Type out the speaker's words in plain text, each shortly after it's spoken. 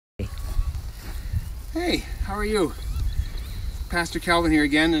Hey, how are you? Pastor Calvin here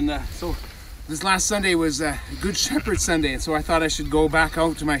again, and so this last Sunday was Good Shepherd Sunday, and so I thought I should go back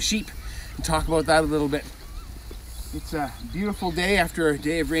out to my sheep and talk about that a little bit. It's a beautiful day after a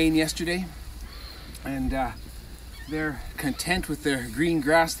day of rain yesterday, and they're content with their green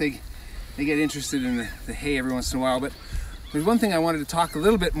grass. They get interested in the hay every once in a while, but there's one thing I wanted to talk a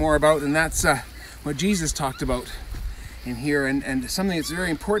little bit more about, and that's what Jesus talked about in here, and something that's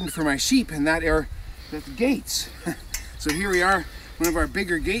very important for my sheep, and that are the gates. So here we are, one of our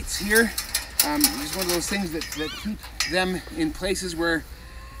bigger gates here. It's one of those things that keep them in places where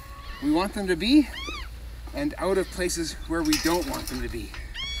we want them to be and out of places where we don't want them to be.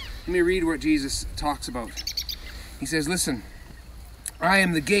 Let me read what Jesus talks about. He says, "Listen, I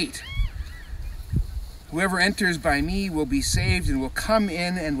am the gate. Whoever enters by me will be saved and will come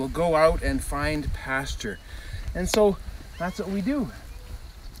in and will go out and find pasture." And so that's what we do.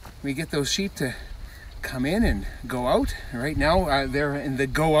 We get those sheep to come in and go out. Right now they're in the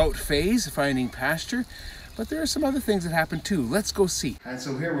go out phase, finding pasture, but there are some other things that happen too. Let's go see. And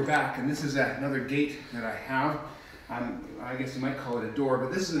so here we're back, and this is another gate that I have. I guess you might call it a door,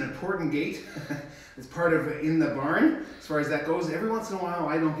 but this is an important gate. It's part of in the barn as far as that goes. Every once in a while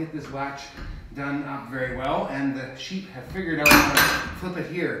I don't get this latch done up very well, and the sheep have figured out how to flip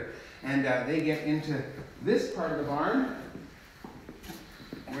it here, and they get into this part of the barn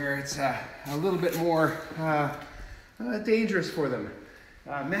where it's a little bit more dangerous for them,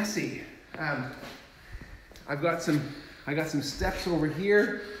 messy. I got some steps over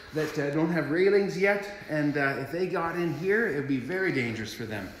here that don't have railings yet, and if they got in here, it would be very dangerous for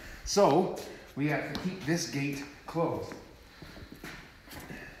them. So we have to keep this gate closed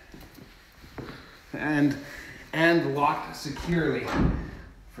and locked securely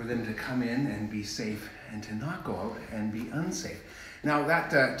for them to come in and be safe and to not go out and be unsafe. Now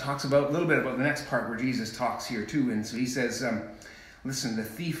that talks about a little bit about the next part where Jesus talks here too. And so he says, listen, the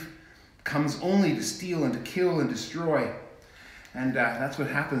thief comes only to steal and to kill and destroy. And that's what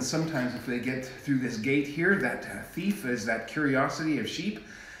happens sometimes if they get through this gate here. That thief is that curiosity of sheep,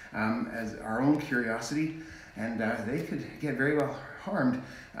 as our own curiosity. And they could get very well harmed.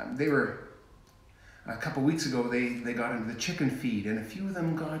 They were, a couple weeks ago, they got into the chicken feed, and a few of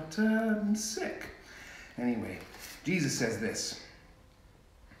them got sick. Anyway, Jesus says this,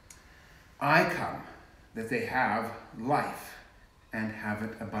 "I come that they have life and have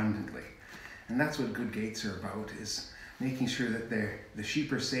it abundantly." And that's what good gates are about, is making sure that the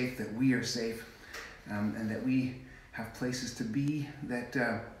sheep are safe, that we are safe, and that we have places to be that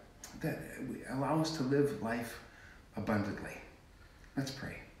allow us to live life abundantly. Let's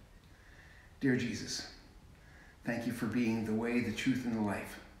pray. Dear Jesus, thank you for being the way, the truth, and the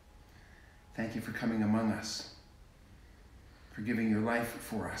life. Thank you for coming among us, for giving your life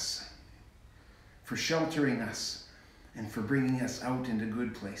for us, for sheltering us, and for bringing us out into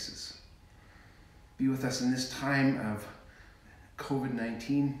good places. Be with us in this time of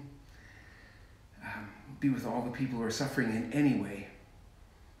COVID-19. Be with all the people who are suffering in any way.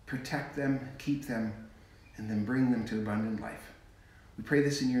 Protect them, keep them, and then bring them to abundant life. We pray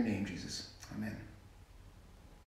this in your name, Jesus. Amen.